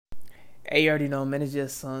Hey, you already know, man. It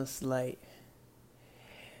just sounds like,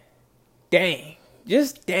 dang,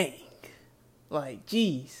 just dang. Like,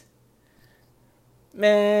 jeez,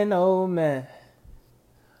 man, oh man.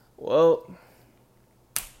 Well,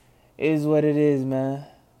 it is what it is, man.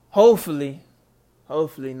 Hopefully, you know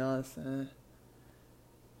what I'm saying.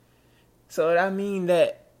 So I mean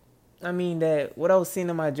that what I was seeing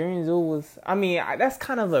in my dreams, it was, that's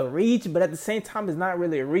kind of a reach, but at the same time, it's not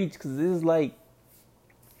really a reach because it's like,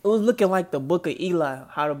 it was looking like the Book of Eli,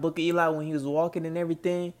 how the Book of Eli when he was walking and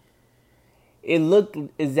everything. It looked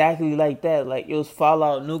exactly like that. Like it was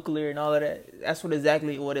Fallout nuclear and all of that. That's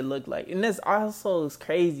exactly what it looked like. And that's also is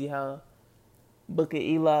crazy how Book of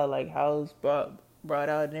Eli, like how it's brought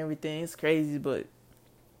out and everything. It's crazy, but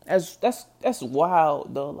that's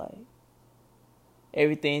wild though. Like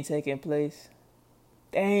everything taking place.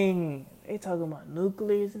 Dang, they talking about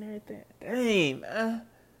nuclears and everything. Dang, man.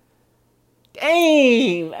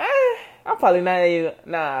 I'm probably not even,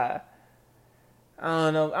 nah. I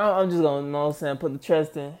don't know. I'm just gonna, you know what I'm saying, put the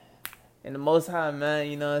trust in the Most High,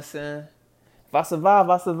 man. You know what I'm saying? If I survive,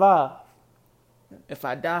 I survive. If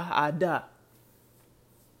I die, I die.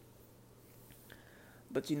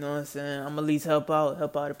 But you know what I'm saying? I'm at least help out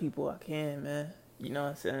the people I can, man. You know what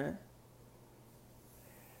I'm saying?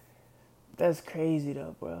 That's crazy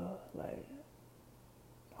though, bro. Like,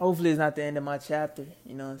 hopefully it's not the end of my chapter.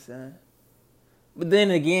 You know what I'm saying? But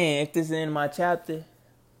then again, if this is the end of my chapter,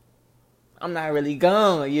 I'm not really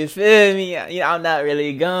gone, you feel me? I'm not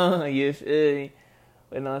really gone, you feel me?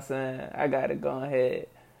 But you know what I'm saying? I gotta go ahead,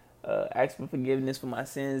 ask for forgiveness for my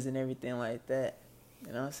sins and everything like that.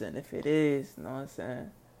 You know what I'm saying? If it is, you know what I'm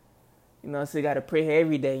saying? You know what I'm saying? You gotta pray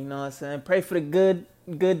every day, you know what I'm saying? Pray for the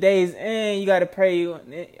good days, and you gotta pray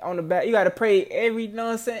on the back. You gotta pray every, you know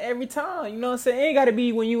what I'm saying? Every time, you know what I'm saying? It ain't gotta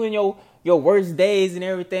be when you in your worst days and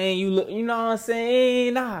everything. You look, you know what I'm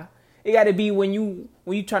saying? Nah. It gotta be when you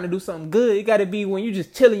trying to do something good. It gotta be when you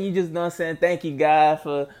just chilling. You just know what I'm saying, thank you God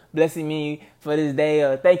for blessing me for this day,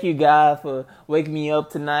 or thank you God for waking me up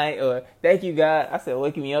tonight, or thank you God. I said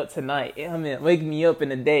waking me up tonight. I mean waking me up in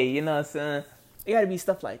the day. You know what I'm saying? It gotta be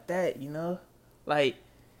stuff like that. You know, like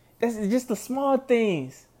that's just the small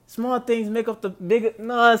things. Small things make up the bigger. You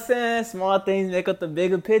know what I'm saying? Small things make up the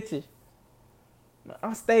bigger picture.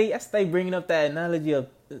 I stay bringing up that analogy of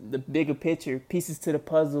the bigger picture, pieces to the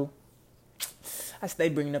puzzle. I stay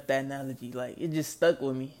bringing up that analogy. Like, it just stuck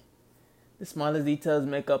with me. The smallest details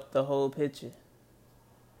make up the whole picture.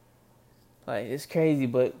 Like, it's crazy,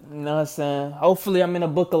 but, you know what I'm saying? Hopefully, I'm in a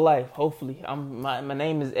book of life. Hopefully. My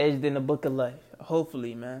name is edged in the book of life.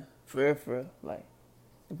 Hopefully, man. For real. Like,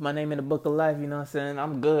 if my name in the book of life, you know what I'm saying?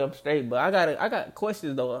 I'm good. I'm straight. But I got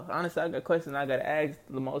questions, though. Honestly, I got questions I got to ask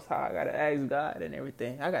the Most High. I got to ask God and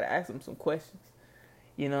everything. I got to ask him some questions.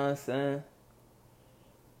 You know what I'm saying?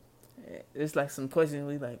 It's like some questions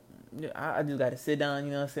we like, I just gotta sit down,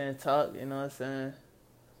 you know what I'm saying, talk, you know what I'm saying,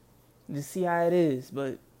 just see how it is.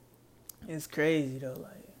 But it's crazy though,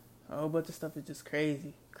 like a whole bunch of stuff is just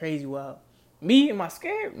crazy wild. Me, am I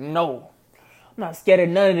scared? No, I'm not scared of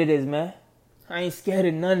none of this, man. I ain't scared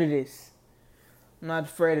of none of this. I'm not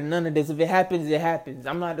afraid of none of this. If it happens, it happens.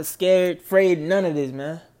 I'm not afraid of none of this,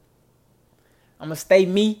 man. I'm gonna stay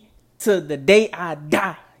me to the day I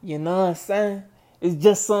die, you know what I'm saying? It's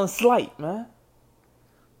just something slight, man.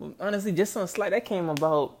 Honestly, just something slight. That came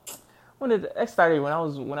about that started when I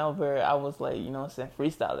was like, you know what I'm saying,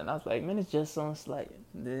 freestyling. I was like, man, it's just something slight.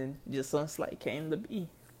 And then just something slight came to be.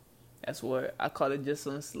 That's where I call it just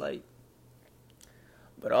something slight.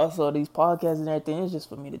 But also these podcasts and everything, it's just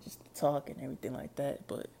for me to just talk and everything like that.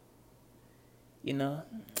 But you know,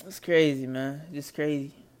 it's crazy, man. Just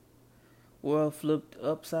crazy. World flipped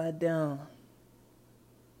upside down.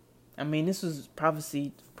 I mean, this was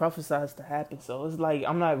prophesied to happen. So it's like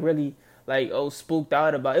I'm not really like spooked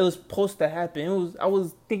out about it. It was supposed to happen. I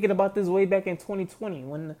was thinking about this way back in 2020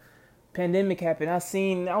 when the pandemic happened. I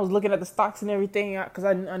was looking at the stocks and everything because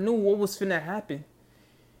I knew what was finna happen.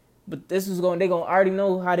 But they already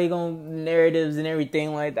know how they narratives and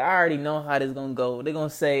everything like that. I already know how this gonna go. They're gonna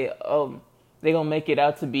say, they're gonna make it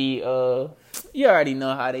out to be, you already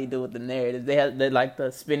know how they do with the narrative. They like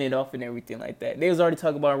to spin it off and everything like that. They was already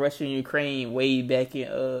talking about Russia and Ukraine way back in,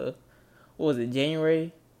 what was it,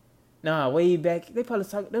 January? Nah, way back. They was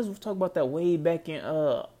talking about that way back in,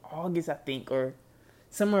 August, I think, or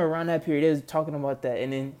somewhere around that period. They was talking about that,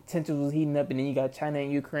 and then tensions was heating up, and then you got China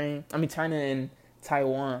and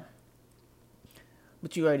Taiwan.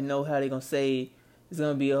 But you already know how they gonna say it's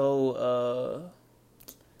gonna be a whole,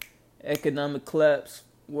 economic collapse,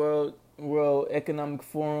 world economic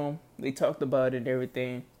forum. They talked about it and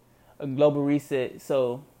everything, a global reset.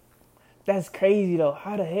 So That's crazy though.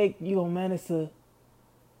 How the heck you gonna manage to?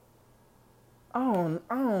 I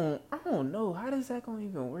don't know. How does that gonna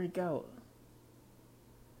even work out?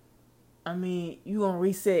 I mean, you gonna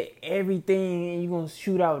reset everything and you gonna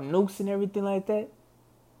shoot out nukes and everything like that?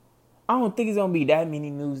 I don't think it's gonna be that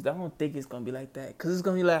many nukes. I don't think it's gonna be like that. Cause it's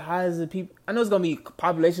gonna be like, how is the people? I know it's gonna be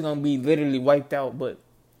population gonna be literally wiped out, but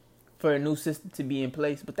for a new system to be in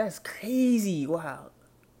place. But that's crazy. Wow.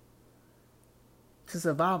 To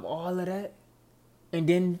survive all of that, and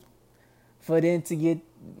then for them to get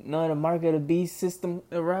the mark of the beast system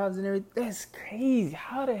arrives and everything. That's crazy.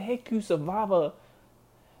 How the heck you survive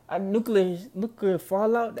a nuclear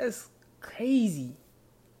fallout? That's crazy.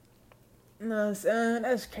 You know what I'm saying?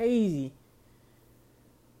 That's crazy.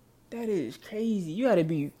 That is crazy. You gotta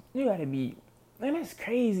be, man, that's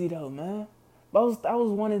crazy though, man. But I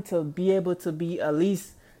was wanting to be able to be at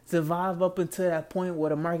least survive up until that point where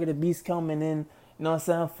the mark of the beast come and then, you know what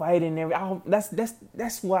I'm saying, fighting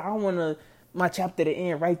that's why I wanna my chapter to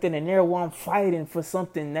end right then and there where I'm fighting for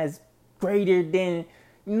something that's greater than,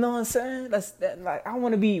 you know what I'm saying? Like I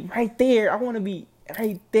wanna be right there. I wanna be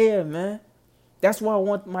right there, man. That's why I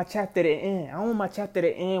want my chapter to end. I want my chapter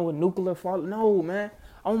to end with nuclear fallout. No, man.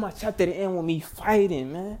 I want my chapter to end with me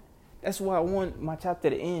fighting, man. That's why I want my chapter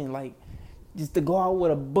to end. Like, just to go out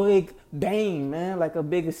with a big bang, man. Like a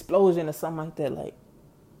big explosion or something like that. Like,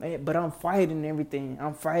 man, but I'm fighting everything.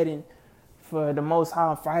 I'm fighting for the Most High.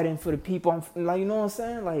 I'm fighting for the people. I'm like, you know what I'm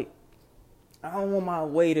saying? Like, I don't want my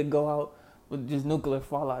way to go out with just nuclear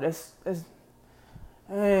fallout. Hey,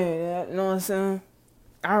 you know what I'm saying?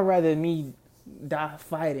 I'd rather me die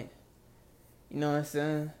fighting. You know what I'm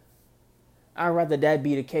saying? I'd rather that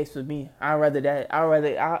be the case for me. That's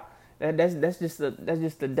just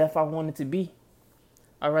the death I want it to be.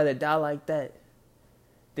 I'd rather die like that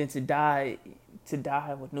than to die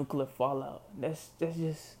with nuclear fallout. That's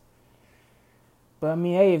just. But I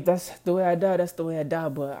mean, hey, if that's the way I die, that's the way I die.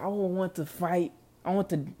 But I would want to fight. I want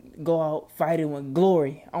to go out fighting with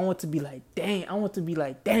glory. I want to be like, dang. I want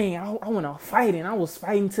to fight, and I was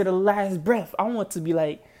fighting to the last breath. I want to be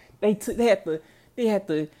like, they had to, you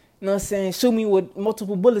know what I'm saying, shoot me with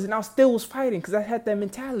multiple bullets, and I still was fighting because I had that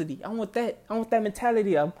mentality. I want that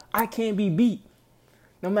mentality of I can't be beat.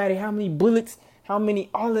 No matter how many bullets, all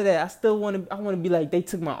of that, I want to be like, they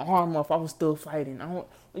took my arm off, I was still fighting.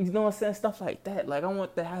 You know what I'm saying, stuff like that. Like I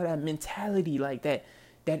want to have that mentality, like that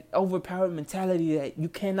overpowered mentality that you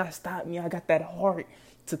cannot stop me. I got that heart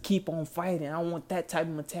to keep on fighting. I want that type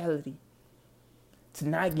of mentality to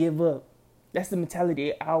not give up. That's the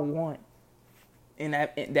mentality I want in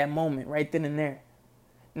that moment, right then and there.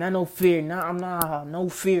 Not no fear. No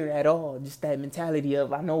fear at all. Just that mentality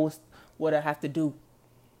of I know what I have to do.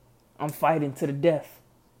 I'm fighting to the death.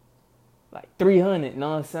 Like 300, you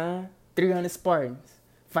know what I'm saying? 300 Spartans.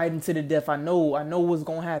 Fighting to the death. I know what's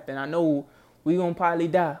going to happen. I know we going to probably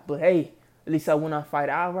die. But hey, at least I will not fight.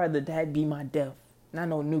 I'd rather that be my death. Not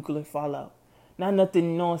no nuclear fallout. Not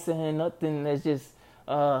nothing, you know what I'm saying? Nothing that's just,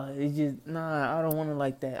 it's just, I don't want it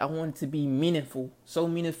like that. I want it to be meaningful. So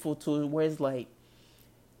meaningful to where it's like,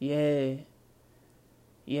 yeah,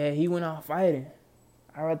 he went out fighting.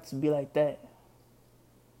 I'd rather to be like that.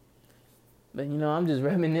 But, you know, I'm just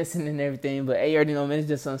reminiscing and everything. But, hey, you already know, man, it's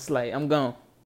just something slight. I'm gone.